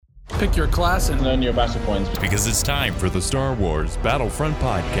pick your class and earn your battle points. Because it's time for the Star Wars Battlefront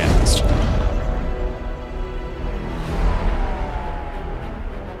Podcast.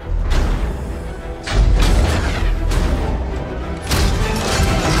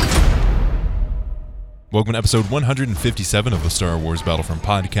 Welcome to episode 157 of the Star Wars Battlefront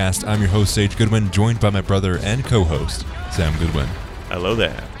Podcast. I'm your host, Sage Goodwin, joined by my brother and co-host, Sam Goodwin. Hello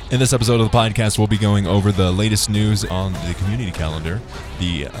there. In this episode of the podcast, we'll be going over the latest news on the community calendar,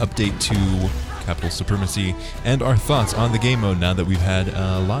 the update to Capital Supremacy, and our thoughts on the game mode now that we've had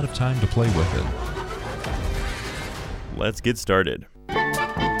a lot of time to play with it. Let's get started.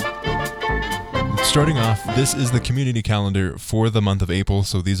 Starting off, this is the community calendar for the month of April,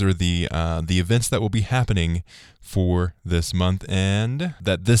 so these are the events that will be happening for this month, and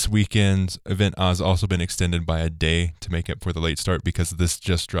that this weekend's event has also been extended by a day to make up for the late start because this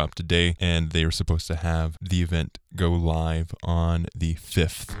just dropped today, and they were supposed to have the event go live on the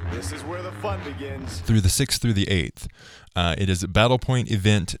 5th. This is where the fun begins. Through the 6th through the 8th. It is a Battle Point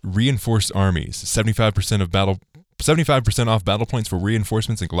event, Reinforced Armies, 75% off battle points for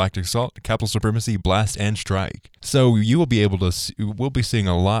reinforcements in Galactic Assault, Capital Supremacy, Blast, and Strike. So you will be able to, we'll be seeing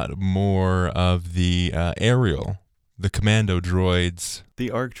a lot more of the aerial, the commando droids. The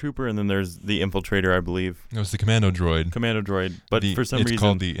ARC Trooper, and then there's the Infiltrator, I believe. It was the commando droid. Commando droid, but for some reason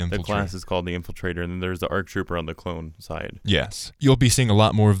called the class is called the Infiltrator, and then there's the ARC Trooper on the clone side. Yes. You'll be seeing a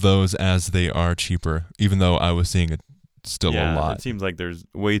lot more of those as they are cheaper, even though I was seeing still a lot. It seems like there's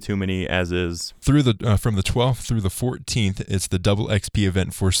way too many as is. Through the from the 12th through the 14th, it's the double XP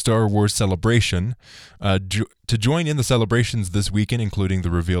event for Star Wars Celebration. To join in the celebrations this weekend, including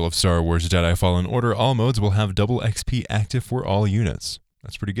the reveal of Star Wars Jedi Fallen Order, all modes will have double XP active for all units.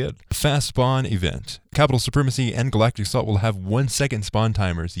 That's pretty good. Fast Spawn event. Capital Supremacy and Galactic Assault will have 1 second spawn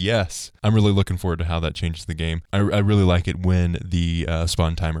timers. Yes. I'm really looking forward to how that changes the game. I really like it when the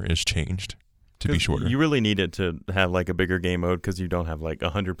spawn timer is changed to be shorter. You really need it to have like a bigger game mode because you don't have like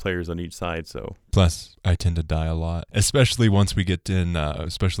 100 players on each side. So plus, I tend to die a lot, especially once we get in.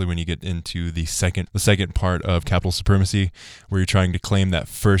 Especially when you get into the second part of Capital Supremacy, where you're trying to claim that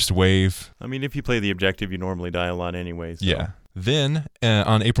first wave. I mean, if you play the objective, you normally die a lot anyway. So. Yeah. Then,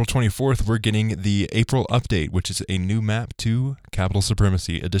 on April 24th, we're getting the April update, which is a new map to Capital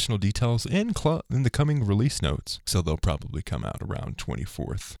Supremacy. Additional details in the coming release notes. So they'll probably come out around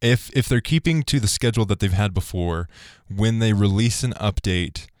 24th. If they're keeping to the schedule that they've had before, when they release an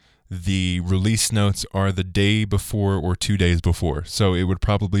update, the release notes are the day before or 2 days before. So it would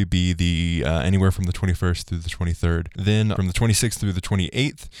probably be the anywhere from the 21st through the 23rd. Then from the 26th through the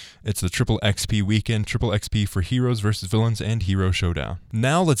 28th, it's the Triple XP weekend, Triple XP for Heroes versus Villains and Hero Showdown.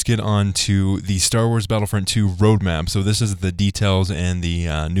 Now let's get on to the Star Wars Battlefront 2 roadmap. So this is the details and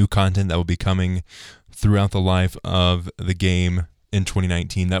the new content that will be coming throughout the life of the game in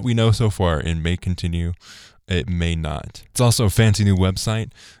 2019 that we know so far and may continue. It may not. It's also a fancy new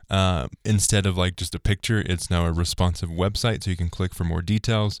website. Instead of like just a picture, it's now a responsive website, so you can click for more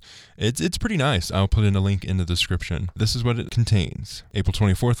details. It's pretty nice. I'll put in a link in the description. This is what it contains. April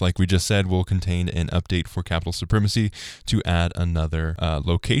 24th, like we just said, will contain an update for Capital Supremacy to add another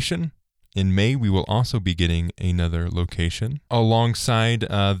location. In May, we will also be getting another location. Alongside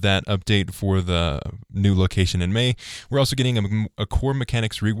that update for the new location in May, we're also getting a core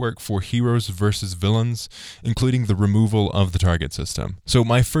mechanics rework for Heroes versus Villains, including the removal of the target system. So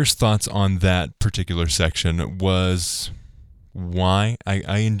my first thoughts on that particular section was why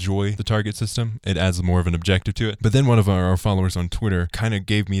I enjoy the target system. It adds more of an objective to it. But then one of our followers on Twitter kind of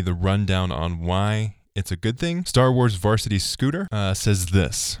gave me the rundown on why it's a good thing. Star Wars Varsity Scooter says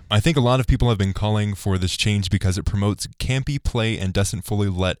this: I think a lot of people have been calling for this change because it promotes campy play and doesn't fully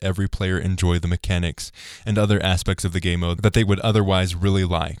let every player enjoy the mechanics and other aspects of the game mode that they would otherwise really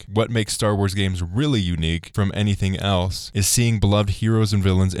like. What makes Star Wars games really unique from anything else is seeing beloved heroes and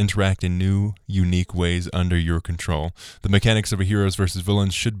villains interact in new, unique ways under your control. The mechanics of a Heroes versus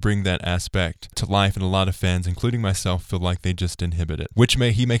Villains should bring that aspect to life, and a lot of fans, including myself, feel like they just inhibit it.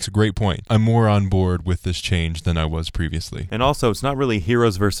 He makes a great point. I'm more on board with this change than I was previously. And also, it's not really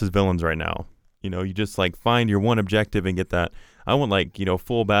Heroes versus Villains right now. You know, you just like find your one objective and get that. I want like,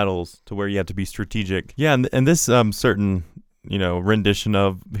 full battles to where you have to be strategic. Yeah, and this certain, rendition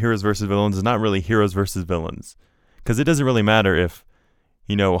of Heroes versus Villains is not really Heroes versus Villains. Because it doesn't really matter if,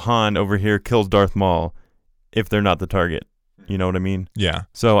 Han over here kills Darth Maul if they're not the target. You know what I mean? Yeah.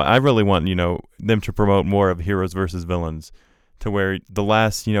 So I really want, them to promote more of Heroes versus Villains, to where the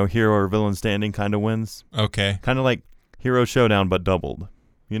last, hero or villain standing kind of wins. Okay. Kind of like Hero Showdown, but doubled.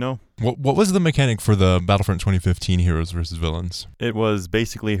 you know? What was the mechanic for the Battlefront 2015 Heroes versus Villains? It was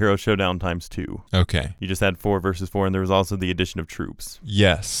basically Hero Showdown times 2. Okay. You just had 4 versus 4, and there was also the addition of troops.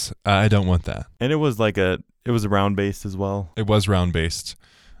 Yes, I don't want that. And it was round based as well. It was round based.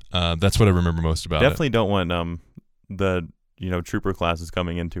 That's what I remember most about Definitely don't want the trooper classes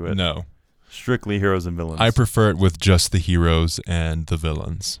coming into it. it. No. Strictly heroes and villains. I prefer it with just the heroes and the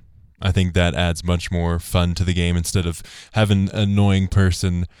villains. I think that adds much more fun to the game instead of having an annoying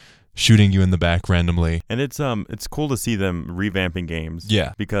person shooting you in the back randomly. And it's cool to see them revamping games.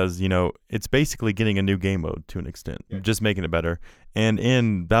 Yeah. Because, it's basically getting a new game mode to an extent, just making it better. And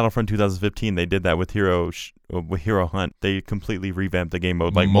in Battlefront 2015, they did that with Hero Hunt. They completely revamped the game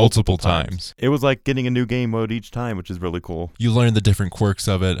mode like multiple times. It was like getting a new game mode each time, which is really cool. You learn the different quirks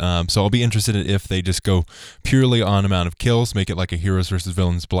of it. So I'll be interested in if they just go purely on amount of kills, make it like a heroes versus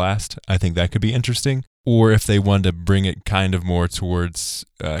villains blast. I think that could be interesting. Or if they wanted to bring it kind of more towards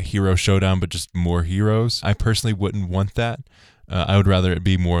Hero Showdown, but just more heroes. I personally wouldn't want that. I would rather it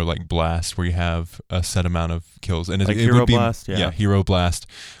be more like Blast, where you have a set amount of kills, and like it Hero would be Blast, yeah, Hero Blast,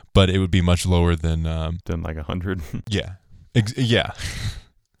 but it would be much lower than like 100. Yeah, yeah.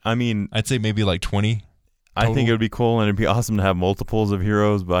 I mean, I'd say maybe like 20. I think it would be cool, and it'd be awesome to have multiples of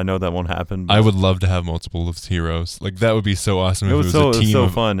heroes, but I know that won't happen. I would love to have multiple of heroes. Like, that would be so awesome if it was a team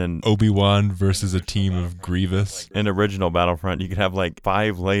of fun and Obi-Wan versus a team of Grievous. In original Battlefront, you could have like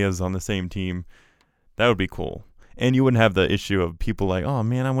 5 Leias on the same team. That would be cool. And you wouldn't have the issue of people like, oh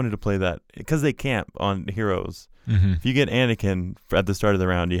man, I wanted to play that. Because they camp on heroes. Mm-hmm. If you get Anakin at the start of the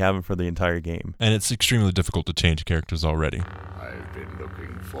round, you have him for the entire game. And it's extremely difficult to change characters already. I've been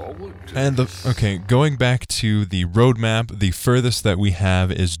looking forward to and going back to the roadmap, the furthest that we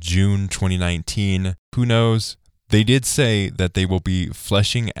have is June 2019. Who knows? They did say that they will be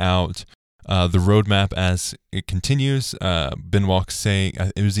fleshing out the roadmap as it continues. Binwalk saying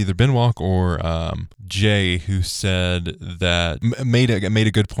it was either Binwalk or Jay who said that made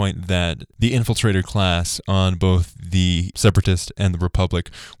a good point that the infiltrator class on both the Separatist and the Republic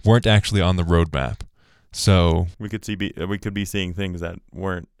weren't actually on the roadmap. So we could be seeing things that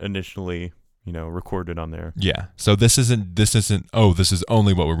weren't initially recorded on there. Yeah. So this isn't this is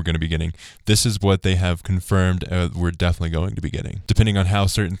only what we're going to be getting. This is what they have confirmed we're definitely going to be getting. Depending on how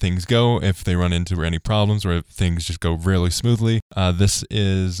certain things go, if they run into any problems or if things just go really smoothly, this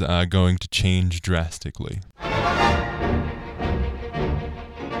is going to change drastically.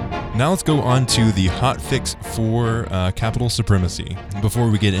 Now let's go on to the hotfix for Capital Supremacy before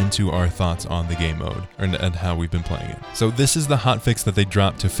we get into our thoughts on the game mode and how we've been playing it. So this is the hotfix that they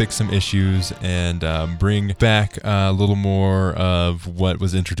dropped to fix some issues and bring back a little more of what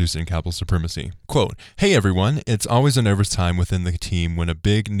was introduced in Capital Supremacy. Quote, "Hey everyone, it's always a nervous time within the team when a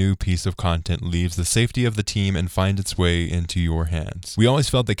big new piece of content leaves the safety of the team and finds its way into your hands. We always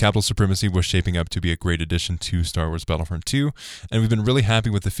felt that Capital Supremacy was shaping up to be a great addition to Star Wars Battlefront 2, and we've been really happy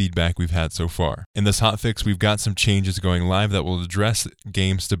with the feedback we've had so far. In this hotfix, we've got some changes going live that will address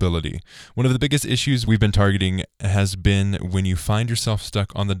game stability. One of the biggest issues we've been targeting has been when you find yourself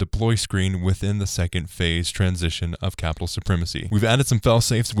stuck on the deploy screen within the second phase transition of Capital Supremacy. We've added some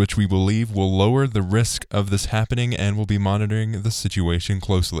fail-safes which we believe will lower the risk of this happening and will be monitoring the situation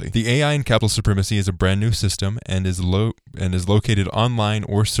closely. The AI in Capital Supremacy is a brand new system and is located online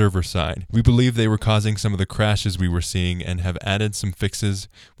or server side. We believe they were causing some of the crashes we were seeing and have added some fixes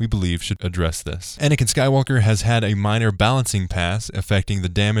we believe should address this. Anakin Skywalker has had a minor balancing pass affecting the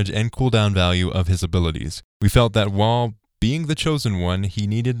damage and cooldown value of his abilities. We felt that while being the chosen one, he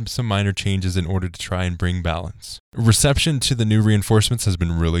needed some minor changes in order to try and bring balance. Reception to the new reinforcements has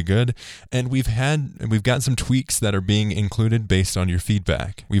been really good, and we've got some tweaks that are being included based on your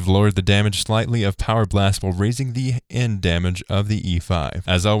feedback. We've lowered the damage slightly of Power Blast while raising the end damage of the E5.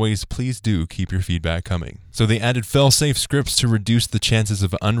 As always, please do keep your feedback coming. So they added fail-safe scripts to reduce the chances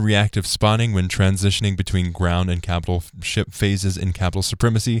of unreactive spawning when transitioning between ground and capital ship phases in Capital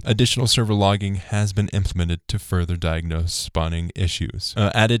Supremacy. Additional server logging has been implemented to further diagnose spawning issues.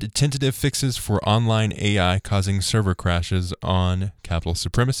 Added tentative fixes for online AI causing server crashes on Capital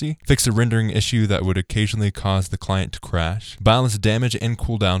Supremacy. Fixed a rendering issue that would occasionally cause the client to crash. Balanced damage and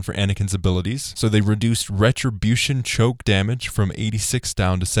cooldown for Anakin's abilities. So they reduced Retribution choke damage from 86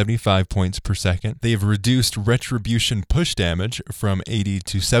 down to 75 points per second. They have reduced Retribution push damage from 80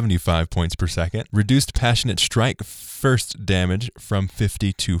 to 75 points per second. Reduced Passionate Strike first damage from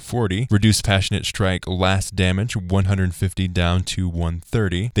 50 to 40. Reduced Passionate Strike last damage 150 down to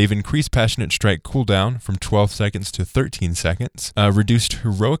 130. They've increased Passionate Strike cooldown from 12 seconds to 13 seconds. Reduced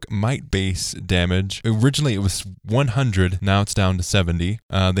Heroic Might base damage. Originally it was 100, now it's down to 70.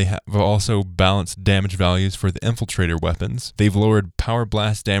 They have also balanced damage values for the Infiltrator weapons. They've lowered Power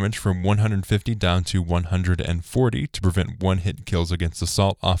Blast damage from 150 down to 140 to prevent one-hit kills against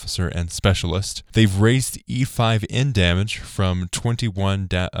Assault Officer and Specialist. They've raised E5N damage from 21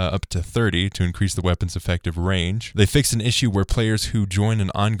 up to 30 to increase the weapon's effective range. They fixed an issue where players who join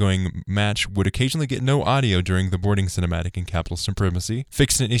an ongoing match would occasionally get no audio during the boarding cinematic in Capital Supremacy.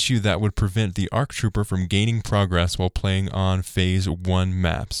 Fixed an issue that would prevent the ARC Trooper from gaining progress while playing on Phase 1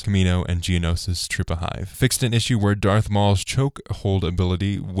 maps, Camino and Geonosis Trippahive. Fixed an issue where Darth Maul's choke hold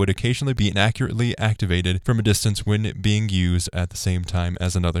ability would occasionally be inaccurately activated from a distance when being used at the same time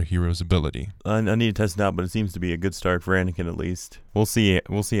as another hero's ability. I need to test it out, but it seems to be a good start for Anakin at least. We'll see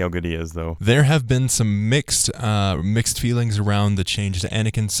how good he is, though. There have been some mixed feelings around the change to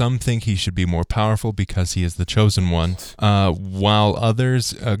Anakin. Some think he should be more powerful because he is the chosen one, while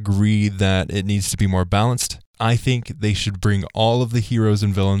others agree that it needs to be more balanced. I think they should bring all of the heroes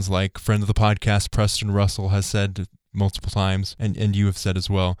and villains, like friend of the podcast Preston Russell has said multiple times, and you have said as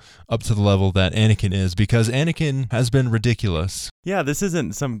well, up to the level that Anakin is, because Anakin has been ridiculous. Yeah, this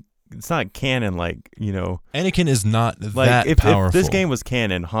isn't it's not canon, Anakin is not like that powerful. If this game was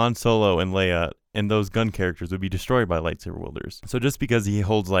canon, Han Solo and Leia and those gun characters would be destroyed by lightsaber wielders. So just because he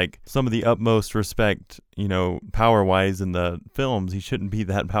holds some of the utmost respect, power-wise in the films, he shouldn't be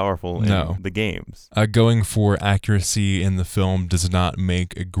that powerful in the games. Going for accuracy in the film does not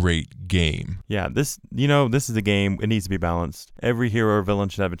make a great game. Yeah, this is a game. It needs to be balanced. Every hero or villain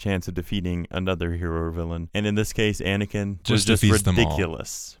should have a chance of defeating another hero or villain. And in this case, Anakin was just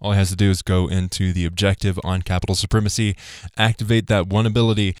ridiculous. All he has to do is go into the objective on Capital Supremacy, activate that one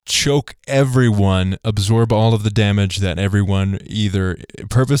ability, choke everyone, absorb all of the damage that everyone either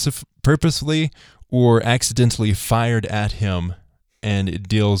purposefully or accidentally fired at him, and it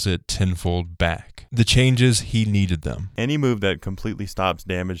deals it tenfold back. The changes, he needed them. Any move that completely stops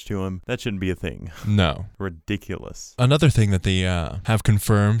damage to him, that shouldn't be a thing. No. Ridiculous. Another thing that they have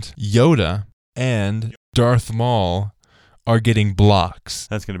confirmed, Yoda and Darth Maul are getting blocks.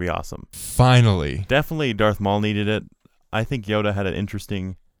 That's going to be awesome. Finally. Definitely Darth Maul needed it. I think Yoda had an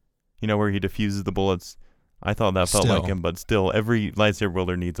interesting, where he diffuses the bullets. I thought that felt like him, but still, every lightsaber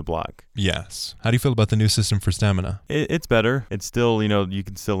wielder needs a block. Yes. How do you feel about the new system for stamina? It's better. It's still, you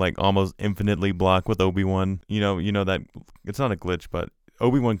can still almost infinitely block with Obi-Wan. That it's not a glitch, but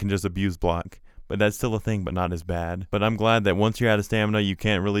Obi-Wan can just abuse block. But that's still a thing, but not as bad. But I'm glad that once you're out of stamina, you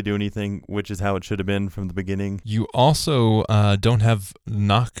can't really do anything, which is how it should have been from the beginning. You also don't have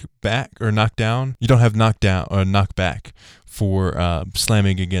knockback or knockdown. You don't have knockdown or knockback for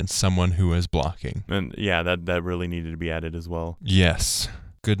slamming against someone who is blocking. And yeah, that really needed to be added as well. Yes.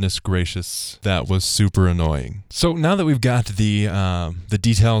 Goodness gracious, that was super annoying. So now that we've got the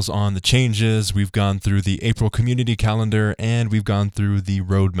details on the changes, we've gone through the April community calendar, and we've gone through the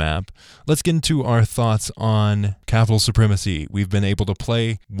roadmap, let's get into our thoughts on Capital Supremacy. We've been able to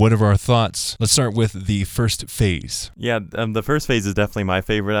play. What are our thoughts? Let's start with the first phase. Yeah, the first phase is definitely my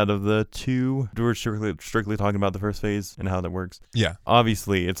favorite out of the two. We're strictly talking about the first phase and how that works. Yeah.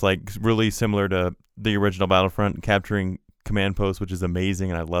 Obviously, it's really similar to the original Battlefront, capturing command posts, which is amazing,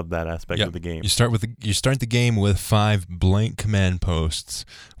 and I love that aspect of the game. You start the game with 5 blank command posts,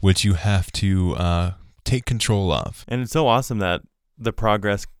 which you have to take control of. And it's so awesome that the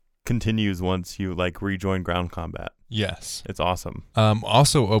progress continues once you rejoin ground combat. Yes. It's awesome.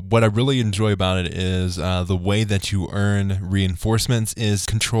 Also, what I really enjoy about it is the way that you earn reinforcements is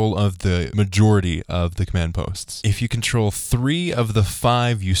control of the majority of the command posts. If you control 3 of the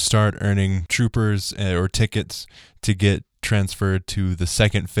 5, you start earning troopers or tickets to get transferred to the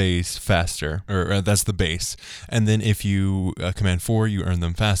second phase faster, or that's the base. And then if you command 4, you earn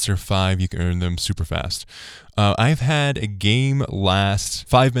them faster. 5, you can earn them super fast. I've had a game last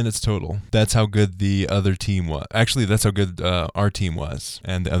 5 minutes total. That's how good the other team was. Actually, that's how good our team was.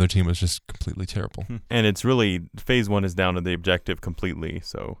 And the other team was just completely terrible. And it's really, phase 1 is down to the objective completely.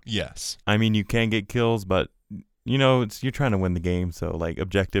 So yes. I mean, you can get kills, but you're trying to win the game, so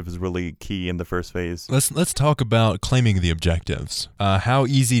objective is really key in the first phase. Let's talk about claiming the objectives. How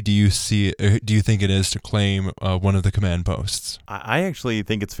easy do you think it is to claim one of the command posts? I actually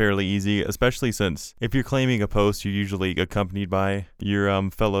think it's fairly easy, especially since if you're claiming a post, you're usually accompanied by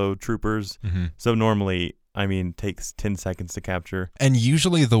your fellow troopers. Mm-hmm. So normally I mean, takes 10 seconds to capture. And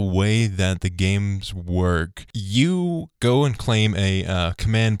usually the way that the games work, you go and claim a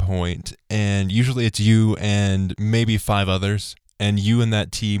command point, and usually it's you and maybe 5 others. And you and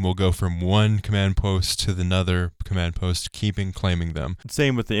that team will go from one command post to another command post, claiming them.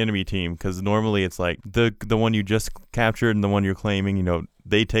 Same with the enemy team, because normally it's like the one you just captured and the one you're claiming, you know,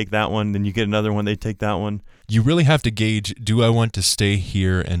 they take that one, then you get another one, they take that one. You really have to gauge, do I want to stay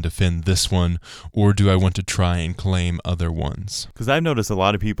here and defend this one, or do I want to try and claim other ones? Because I've noticed a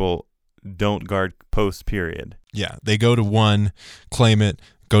lot of people don't guard posts, period. Yeah, they go to one, claim it,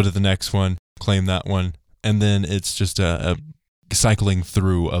 go to the next one, claim that one, and then it's just a cycling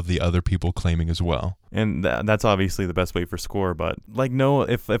through of the other people claiming as well. And that's obviously the best way for score, but like, no,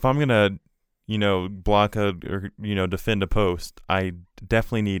 if I'm going to, you know, block or, you know, defend a post, I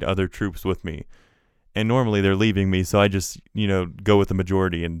definitely need other troops with me. And normally they're leaving me, so I just, you know, go with the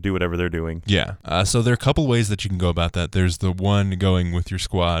majority and do whatever they're doing. Yeah. So there are a couple ways that you can go about that. There's the one going with your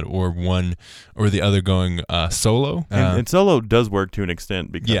squad, or the other going solo. And solo does work to an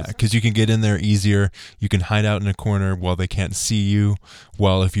extent. Because you can get in there easier. You can hide out in a corner while they can't see you.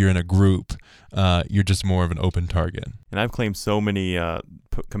 While if you're in a group, you're just more of an open target. And I've claimed so many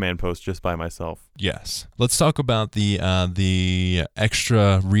command posts just by myself. Yes. Let's talk about the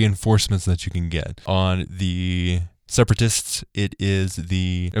extra reinforcements that you can get. On the Separatists, it is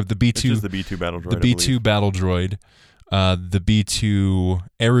the B2. It's just the B2 battle droid. The B2 battle droid. The B2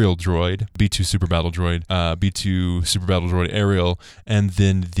 aerial droid, B2 super battle droid, B2 super battle droid aerial, and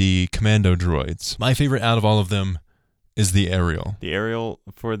then the commando droids. My favorite out of all of them is the aerial. The aerial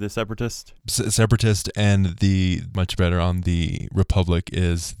for the Separatist? Separatist, and the much better on the Republic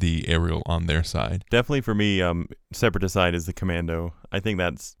is the aerial on their side. Definitely for me, Separatist side is the commando. I think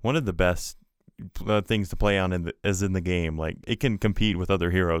that's one of the best things to play on in the game. Like, it can compete with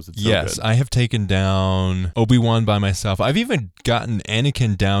other heroes. It's yes, so good. I have taken down Obi-Wan by myself. I've even gotten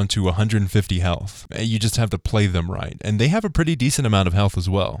Anakin down to 150 health. You just have to play them right. And they have a pretty decent amount of health as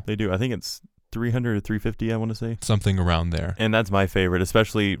well. They do. I think it's 300 or 350, I want to say. Something around there. And that's my favorite,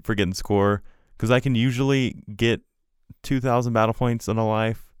 especially for getting score, because I can usually get 2,000 battle points in a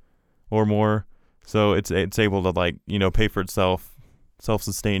life or more. So it's able to, like, you know, pay for itself,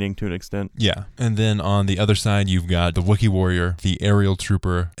 self-sustaining to an extent. Yeah. And then on the other side, you've got the Wookiee warrior, the aerial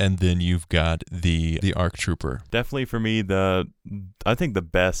trooper, and then you've got the ARC trooper. Definitely for me, I think the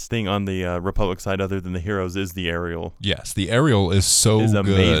best thing on the Republic side other than the heroes is the aerial. Yes, the aerial is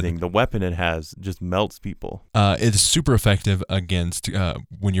amazing. The weapon it has just melts people. It's super effective against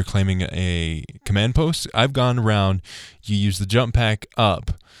when you're claiming a command post. I've gone around, you use the jump pack up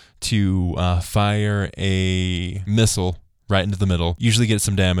to fire a missile right into the middle, usually get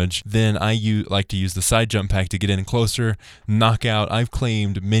some damage. Then I like to use the side jump pack to get in closer, knock out. I've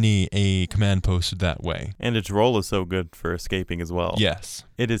claimed many a command post that way. And its roll is so good for escaping as well. Yes.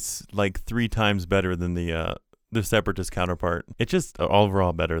 It is like 3 times better than the Separatist counterpart. It's just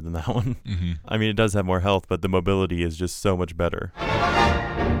overall better than that one. Mm-hmm. I mean, it does have more health, but the mobility is just so much better.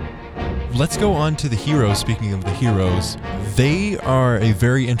 Let's go on to the heroes. Speaking of the heroes, they are a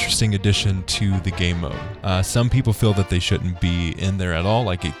very interesting addition to the game mode. Some people feel that they shouldn't be in there at all.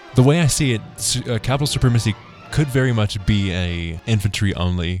 The way I see it, Capital Supremacy could very much be a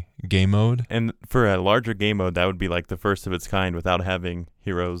infantry-only game mode. And for a larger game mode, that would be like the first of its kind without having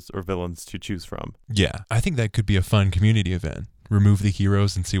heroes or villains to choose from. Yeah, I think that could be a fun community event. Remove the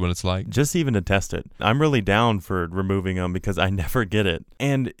heroes and see what it's like. Just even to test it. I'm really down for removing them because I never get it.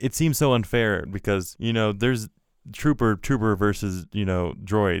 And it seems so unfair because, you know, there's trooper versus, you know,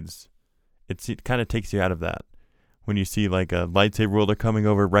 droids. It kind of takes you out of that. When you see like a lightsaber wielder coming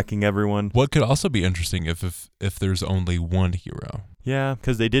over, wrecking everyone. What could also be interesting if there's only one hero. Yeah,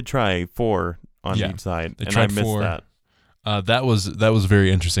 because they did try 4 on each side, and I missed 4. That. That was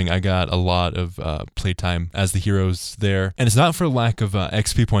very interesting. I got a lot of playtime as the heroes there. And it's not for lack of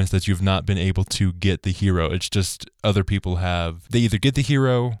XP points that you've not been able to get the hero. It's just other people they either get the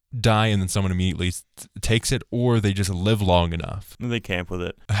hero, die, and then someone immediately takes it, or they just live long enough. And they camp with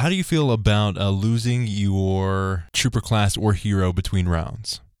it. How do you feel about losing your trooper class or hero between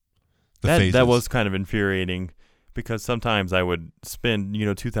rounds? That was kind of infuriating because sometimes I would spend,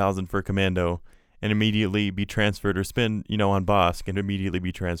 2,000 for a commando and immediately be transferred, or spend, on Bosk and immediately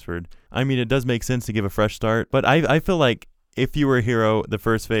be transferred. I mean, it does make sense to give a fresh start, but I feel like if you were a hero the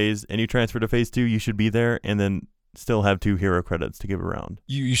first phase and you transfer to phase 2, you should be there and then still have 2 hero credits to give around.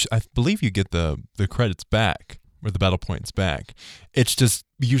 I believe you get the credits back or the battle points back. It's just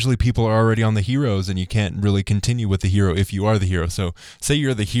usually people are already on the heroes and you can't really continue with the hero if you are the hero. So say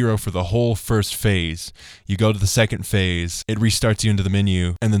you're the hero for the whole first phase, you go to the second phase, it restarts you into the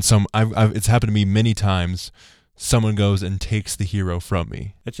menu, and then it's happened to me many times, someone goes and takes the hero from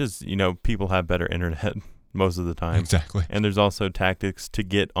me. It's just, people have better internet most of the time. Exactly. And there's also tactics to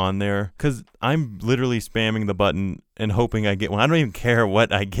get on there, because I'm literally spamming the button and hoping I get one. I don't even care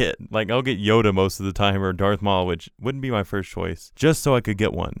what I get. Like, I'll get Yoda most of the time, or Darth Maul, which wouldn't be my first choice, just so I could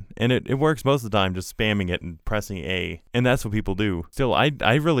get one. And it works most of the time, just spamming it and pressing A. And that's what people do. Still, I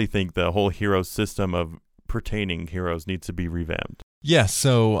really think the whole hero system of pertaining heroes needs to be revamped. Yeah,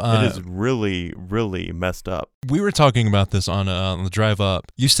 so it is really, really messed up. We were talking about this on the drive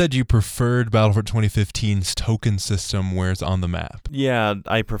up. You said you preferred Battlefront 2015's token system where it's on the map. Yeah,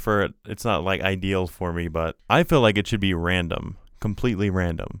 I prefer it. It's not like ideal for me, but I feel like it should be random, completely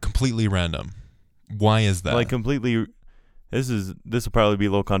random. Completely random. Why is that? Like completely. This will probably be a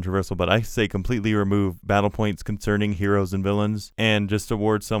little controversial, but I say completely remove battle points concerning heroes and villains and just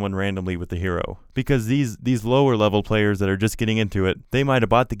award someone randomly with the hero. Because these lower level players that are just getting into it, they might have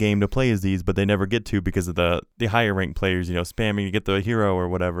bought the game to play as these, but they never get to because of the higher ranked players, spamming to get the hero or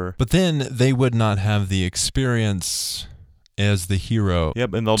whatever. But then they would not have the experience as the hero.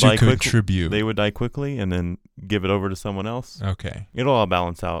 Yep, and they'll to die contribute. They would die quickly and then give it over to someone else. Okay. It'll all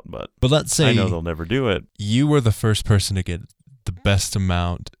balance out, but let's say I know they'll never do it. You were the first person to get the best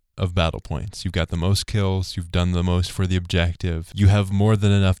amount of battle points. You've got the most kills, you've done the most for the objective, you have more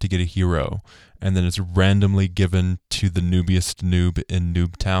than enough to get a hero, and then it's randomly given to the noobiest noob in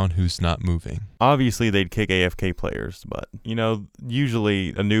Noob Town who's not moving. Obviously, they'd kick AFK players, but, usually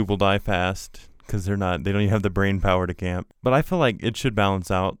a noob will die fast because they don't even have the brain power to camp. But I feel like it should balance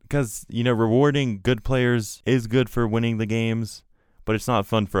out because, rewarding good players is good for winning the games, but it's not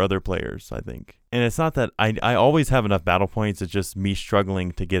fun for other players, I think. And it's not that I always have enough battle points. It's just me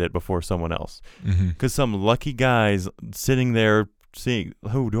struggling to get it before someone else. Because some lucky guy's sitting there seeing,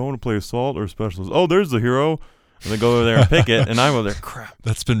 oh, do I want to play Assault or Specialist? Oh, there's the hero. And they go over there and pick it, and I'm over there, crap.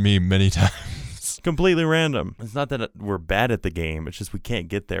 That's been me many times. Completely random. It's not that we're bad at the game. It's just we can't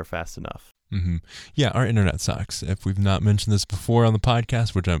get there fast enough. Mm-hmm. Yeah, our internet sucks. If we've not mentioned this before on the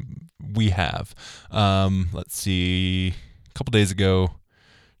podcast, which we have. Let's see, a couple days ago,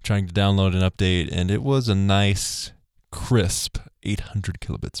 trying to download an update, and it was a nice, crisp 800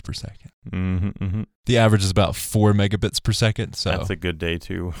 kilobits per second. The average is about 4 megabits per second. So that's a good day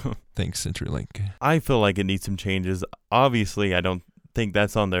too. Thanks, CenturyLink. I feel like it needs some changes. Obviously, I don't think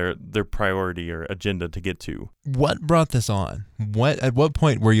that's on their priority or agenda to get to. What brought this on? At what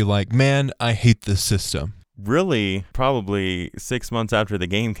point were you like, man, I hate this system? Really, probably 6 months after the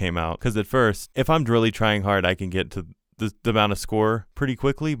game came out. Because at first, if I'm really trying hard, I can get to the amount of score pretty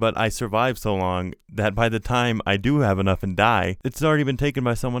quickly, but I survived so long that by the time I do have enough and die, it's already been taken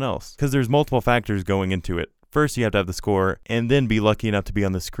by someone else. Because there's multiple factors going into it. First, you have to have the score, and then be lucky enough to be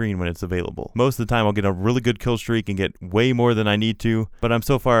on the screen when it's available. Most of the time, I'll get a really good kill streak and get way more than I need to, but I'm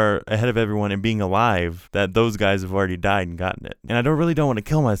so far ahead of everyone in being alive that those guys have already died and gotten it. And I don't want to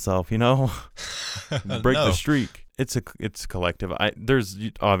kill myself, break the streak. It's collective. There's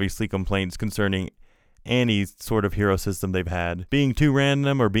obviously complaints concerning any sort of hero system they've had being too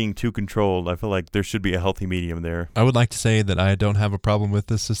random or being too controlled. I feel like there should be a healthy medium there. I would like to say that I don't have a problem with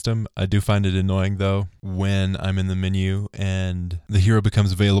this system. I do find it annoying though when I'm in the menu and the hero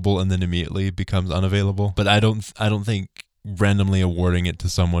becomes available and then immediately becomes unavailable. But I don't think randomly awarding it to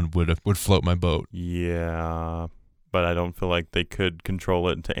someone would float my boat. Yeah, but I don't feel like they could control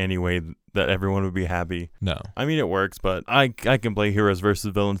it to any way that everyone would be happy. No. I mean, it works, but I can play heroes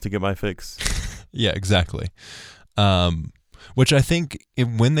versus villains to get my fix. Yeah, exactly. Which I think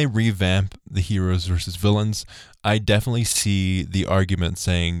when they revamp the heroes versus villains, I definitely see the argument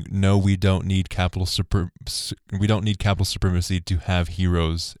saying, no, we don't need capital supremacy to have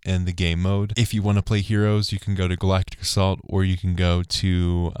heroes in the game mode. If you want to play heroes, you can go to Galactic Assault, or you can go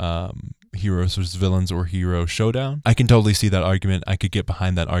to Heroes vs. Villains or Hero Showdown. I can totally see that argument. I could get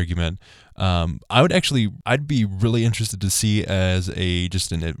behind that argument. I'd be really interested to see as a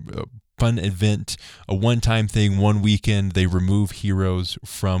fun event, a one-time thing, one weekend, they remove heroes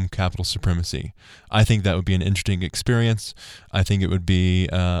from capital supremacy. I think that would be an interesting experience. I think it would be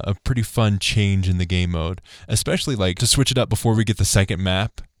a pretty fun change in the game mode, especially like to switch it up before we get the second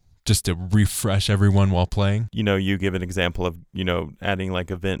map, just to refresh everyone while playing. You give an example of, adding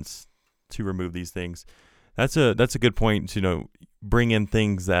like events to remove these things. That's a good point to, bring in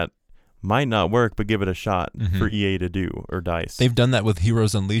things that might not work, but give it a shot for EA to do, or DICE. They've done that with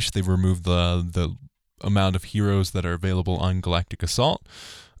Heroes Unleashed. They've removed the amount of heroes that are available on Galactic Assault.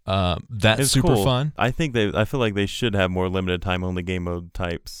 That's It's super cool. fun. I feel like they should have more limited time only game mode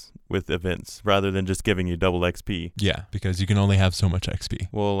types with events rather than just giving you double XP. Yeah, because you can only have so much XP.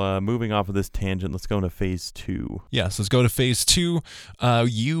 Well, moving off of this tangent, let's go into phase 2. Yes, let's go to phase 2.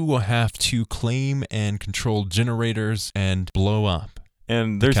 You will have to claim and control generators and blow up.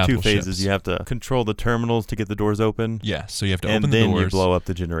 And there's two capital phases. ships. You have to control the terminals to get the doors open. Yes, so you have to And open the then doors. you blow up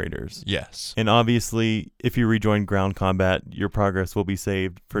the generators. Yes. And obviously, if you rejoin ground combat, your progress will be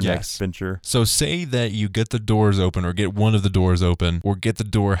saved for next venture. So say that you get the doors open or get one of the doors open or get the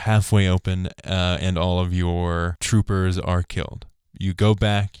door halfway open and all of your troopers are killed. You go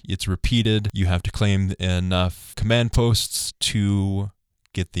back, it's repeated. You have to claim enough command posts to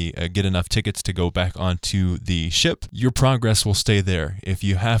get enough tickets to go back onto the ship. Your progress will stay there. If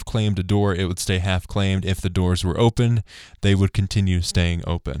you half claimed a door, it would stay half claimed. If the doors were open, they would continue staying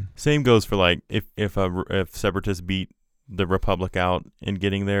open. Same goes for like if Separatists beat the Republic out in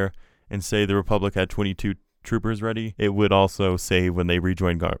getting there, and say the Republic had 22 troopers ready, it would also save when they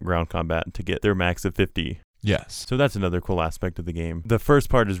rejoin ground combat to get their max of 50. Yes. So that's another cool aspect of the game. The first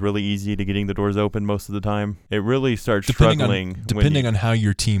part is really easy to getting the doors open most of the time. It really starts struggling depending on how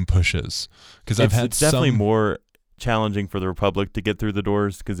your team pushes. Because it's definitely more challenging for the Republic to get through the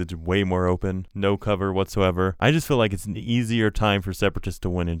doors because it's way more open, no cover whatsoever. I just feel like it's an easier time for Separatists to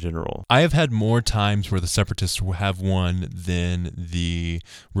win in general. I have had more times where the Separatists have won than the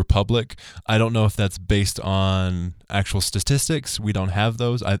Republic. I don't know if that's based on actual statistics. We don't have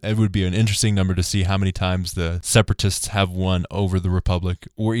those. It would be an interesting number to see how many times the Separatists have won over the Republic,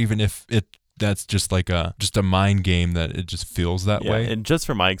 or even if that's just like a mind game that it just feels that way. And just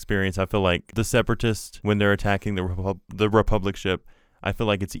from my experience, I feel like the Separatists, when they're attacking the Republic ship, I feel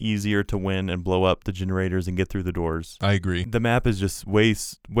like it's easier to win and blow up the generators and get through the doors. I agree. The map is just way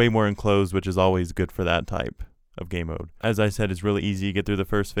more enclosed, which is always good for that type of game mode. As I said, it's really easy to get through the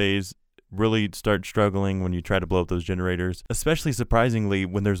first phase. Really start struggling when you try to blow up those generators, especially surprisingly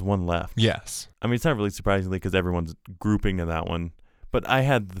when there's one left. Yes. I mean, it's not really surprisingly because everyone's grouping to that one. But I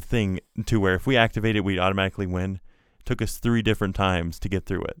had the thing to where if we activate it, we'd automatically win. It took us 3 different times to get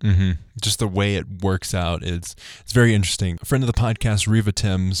through it. Mm-hmm. Just the way it works out, it's very interesting. A friend of the podcast, Riva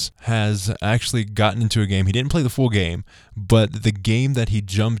Timms, has actually gotten into a game. He didn't play the full game, but the game that he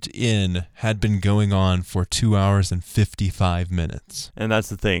jumped in had been going on for 2 hours and 55 minutes. And that's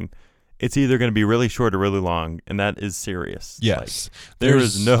the thing. It's either going to be really short or really long, and that is serious. Yes. There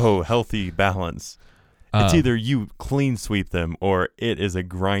is no healthy balance. It's either you clean sweep them or it is a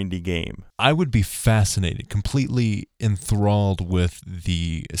grindy game. I would be fascinated, completely enthralled with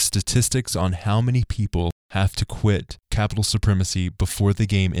the statistics on how many people have to quit Capital Supremacy before the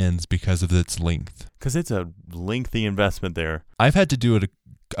game ends because of its length. Because it's a lengthy investment there. I've had to do it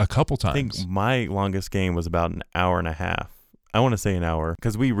a couple times. I think my longest game was about an hour and a half. I want to say an hour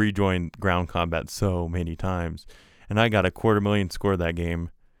because we rejoined ground combat so many times. And I got a 250,000 score that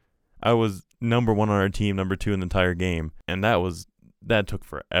game. I was number 1 on our team, number 2 in the entire game, and that took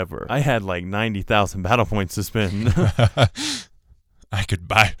forever. I had like 90,000 battle points to spend. I could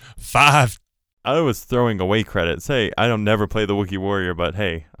buy 5. I was throwing away credits. Hey, I don't never play the Wookiee Warrior, but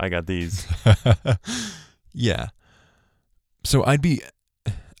hey, I got these. Yeah. So I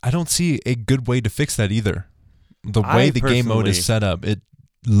don't see a good way to fix that either. The way the game mode is set up, it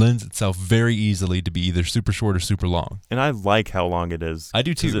lends itself very easily to be either super short or super long. And I like how long it is. I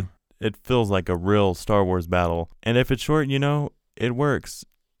do too. It feels like a real Star Wars battle. And if it's short, it works.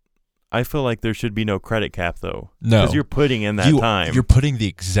 I feel like there should be no credit cap, though. No. Because you're putting in that time. You're putting the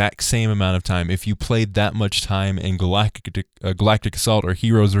exact same amount of time. If you played that much time in Galactic Assault or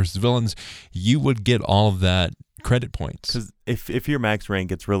Heroes versus Villains, you would get all of that credit points. Because if you're max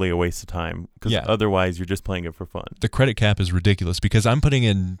rank, it's really a waste of time. Because otherwise, you're just playing it for fun. The credit cap is ridiculous because I'm putting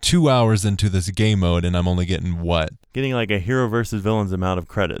in 2 hours into this game mode and I'm only getting what? Getting like a Hero versus Villains amount of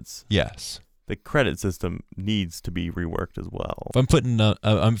credits. Yes. The credit system needs to be reworked as well.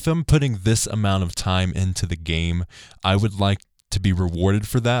 If I'm putting this amount of time into the game, I would like to be rewarded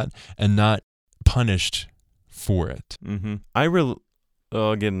for that and not punished for it. Mm-hmm.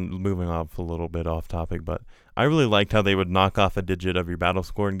 Again, moving off a little bit off topic, but I really liked how they would knock off a digit of your battle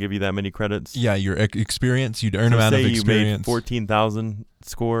score and give you that many credits. Yeah, your experience, you'd earn amount of experience. Say you made 14,000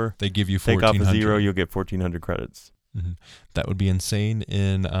 score. They give you 1,400. Take off a 0, 1,400. you'll get 1,400 credits. Mm-hmm. That would be insane.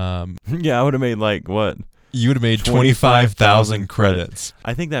 Yeah, I would have made like what? You would have made 25,000 credits.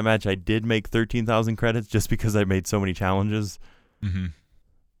 I think that match I did make 13,000 credits just because I made so many challenges. Mm-hmm.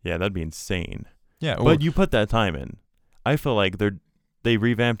 Yeah, that'd be insane. Yeah, but you put that time in. I feel like they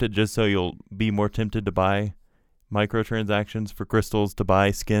revamped it just so you'll be more tempted to buy microtransactions for crystals to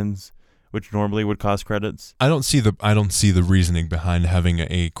buy skins which normally would cost credits. I don't see the reasoning behind having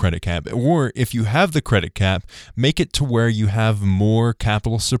a credit cap. Or if you have the credit cap, make it to where you have more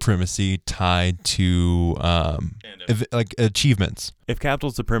capital supremacy tied to like achievements. If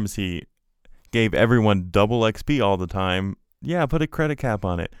capital supremacy gave everyone double XP all the time, yeah, put a credit cap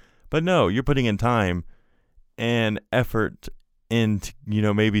on it. But no, you're putting in time and effort into,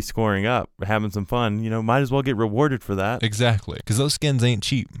 maybe scoring up, having some fun. Might as well get rewarded for that. Exactly, because those skins ain't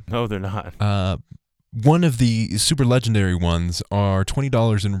cheap. No, they're not. One of the super legendary ones are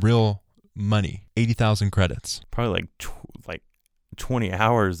 $20 in real money, 80,000 credits. Probably like 20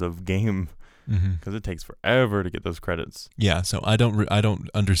 hours of game, because it takes forever to get those credits. Yeah, so I don't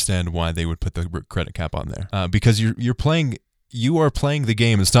understand why they would put the credit cap on there. Because you are playing the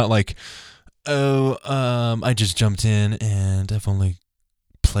game. It's not like, I just jumped in and I've only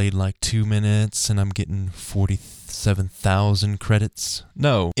played like 2 minutes and I'm getting 47,000 credits.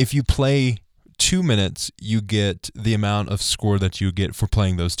 No, if you play 2 minutes, you get the amount of score that you get for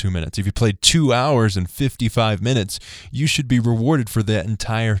playing those 2 minutes. If you played 2 hours and 55 minutes, you should be rewarded for that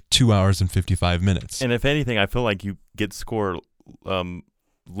entire 2 hours and 55 minutes. And if anything, I feel like you get score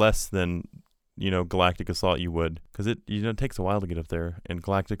less than Galactic Assault you would, because it takes a while to get up there. And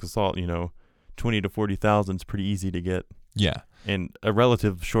Galactic Assault, 20 to 40,000 is pretty easy to get. Yeah. In a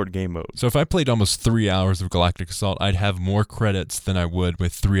relative short game mode. So if I played almost 3 hours of Galactic Assault, I'd have more credits than I would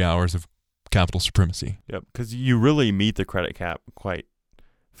with 3 hours of Capital Supremacy. Yep, because you really meet the credit cap quite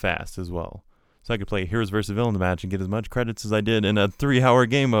fast as well. So I could play Heroes vs. Villains match and get as much credits as I did in a 3-hour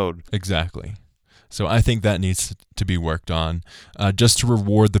game mode. Exactly. So I think that needs to be worked on, just to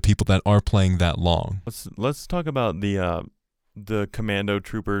reward the people that are playing that long. Let's talk about the commando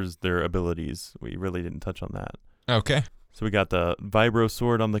troopers, their abilities. We really didn't touch on that. Okay. So we got the Vibro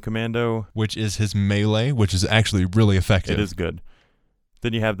Sword on the commando, which is his melee, which is actually really effective. It is good.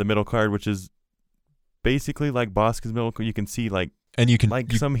 Then you have the middle card, which is basically like Bossk's middle card. You can see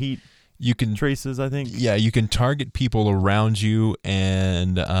some heat. You can traces, I think. Yeah, you can target people around you,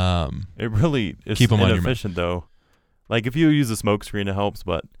 and it really is keep them inefficient though. Like if you use a smoke screen, it helps,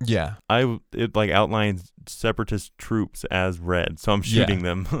 but yeah, it outlines separatist troops as red, so I'm shooting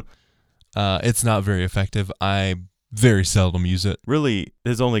them. It's not very effective. I very seldom use it. Really,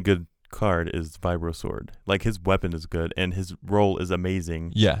 his only good card is Vibro Sword. Like his weapon is good, and his roll is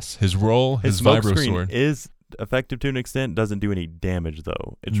amazing. Yes, his roll, his smoke Vibro screen Sword is effective to an extent. Doesn't do any damage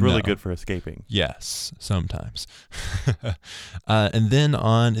though. It's really good for escaping. Yes, sometimes. And then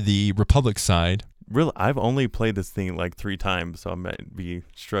on the Republic side, really, I've only played this thing like 3 times, so I might be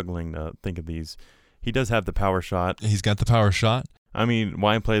struggling to think of these. He does have the power shot. He's got the power shot. I mean,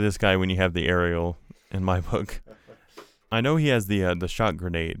 why play this guy when you have the aerial in my book? I know he has the shot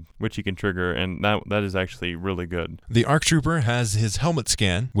grenade, which he can trigger, and that is actually really good. The ARC Trooper has his helmet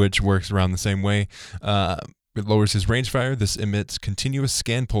scan, which works around the same way. It lowers his range fire. This emits continuous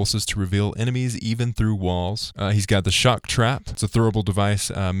scan pulses to reveal enemies even through walls. He's got the shock trap. It's a throwable device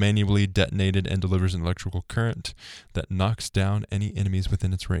manually detonated and delivers an electrical current that knocks down any enemies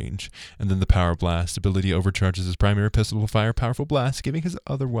within its range. And then the power blast ability overcharges his primary pistol to fire powerful blasts, giving his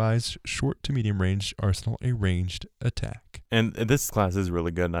otherwise short to medium range arsenal a ranged attack. And this class is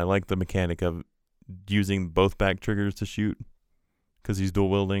really good, and I like the mechanic of using both back triggers to shoot, because he's dual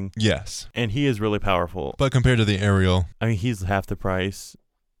wielding. Yes. And he is really powerful. But compared to the aerial, I mean, he's half the price,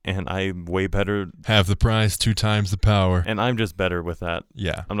 and I'm way better. Half the price, 2 times the power. And I'm just better with that.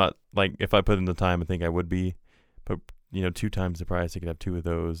 Yeah. I'm not, like, if I put in the time, I think I would be. But, 2 times the price, I could have 2 of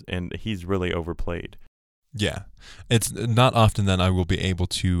those. And he's really overplayed. Yeah. It's not often that I will be able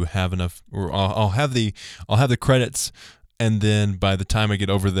to have enough, or I'll have the credits. And then by the time I get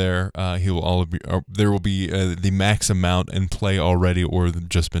over there, there will be the max amount in play already or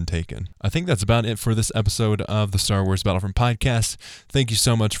just been taken. I think that's about it for this episode of the Star Wars Battlefront Podcast. Thank you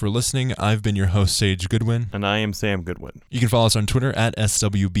so much for listening. I've been your host, Sage Goodwin. And I am Sam Goodwin. You can follow us on Twitter at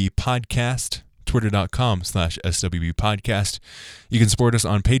SWB Podcast. Twitter.com/SWB Podcast. You can support us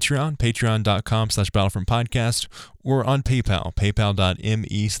on Patreon, patreon.com/Battlefront Podcast, or on PayPal,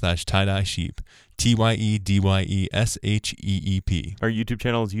 paypal.me/tie-dye sheep, TYEDYESHEEP. Our YouTube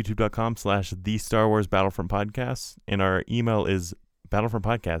channel is youtube.com/The Star Wars Battlefront Podcast, and our email is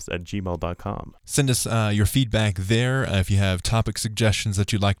battlefrontpodcast@gmail.com. Send us your feedback there. If you have topic suggestions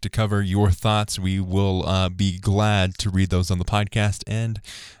that you'd like to cover, your thoughts, we will be glad to read those on the podcast and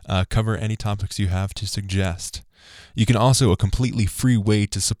cover any topics you have to suggest. You can also, a completely free way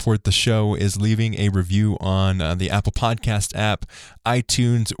to support the show is leaving a review on the Apple Podcast app,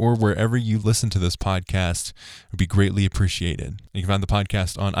 iTunes, or wherever you listen to this podcast. It would be greatly appreciated. You can find the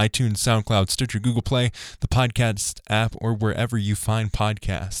podcast on iTunes, SoundCloud, Stitcher, Google Play, the podcast app, or wherever you find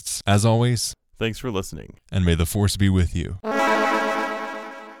podcasts. As always, Thanks for listening. and may the Force be with you.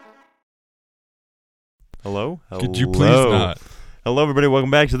 Hello? Could you please not? Hello, everybody.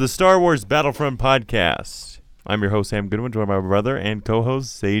 Welcome back to the Star Wars Battlefront podcast. I'm your host, Sam Goodwin, joined by my brother and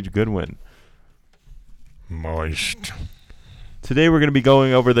co-host, Sage Goodwin. Moist. Today, we're going to be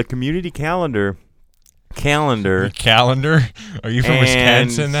going over the community calendar. Calendar? Are you from and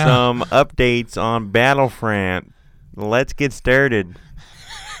Wisconsin now? some updates on Battlefront. Let's get started.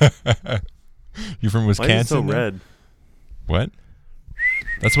 You from Wisconsin? Why is it so now? red? What?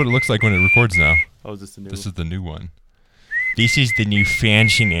 That's what it looks like when it records now. Oh, is this the new This is the new one. This is the new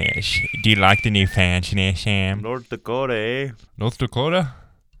fanciness. Do you like the new fanciness, Sam? North Dakota, eh? North Dakota?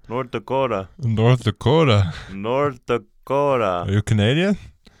 North Dakota. North Dakota. North Dakota. Are you Canadian?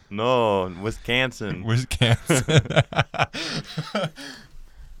 No, Wisconsin. Wisconsin.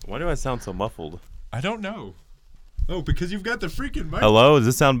 Why do I sound so muffled? I don't know. Oh, because you've got the freaking mic. Hello? Does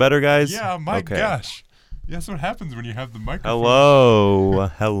this sound better, guys? Yeah, my Okay. gosh. That's what happens when you have the microphone. Hello.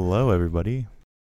 Hello, everybody.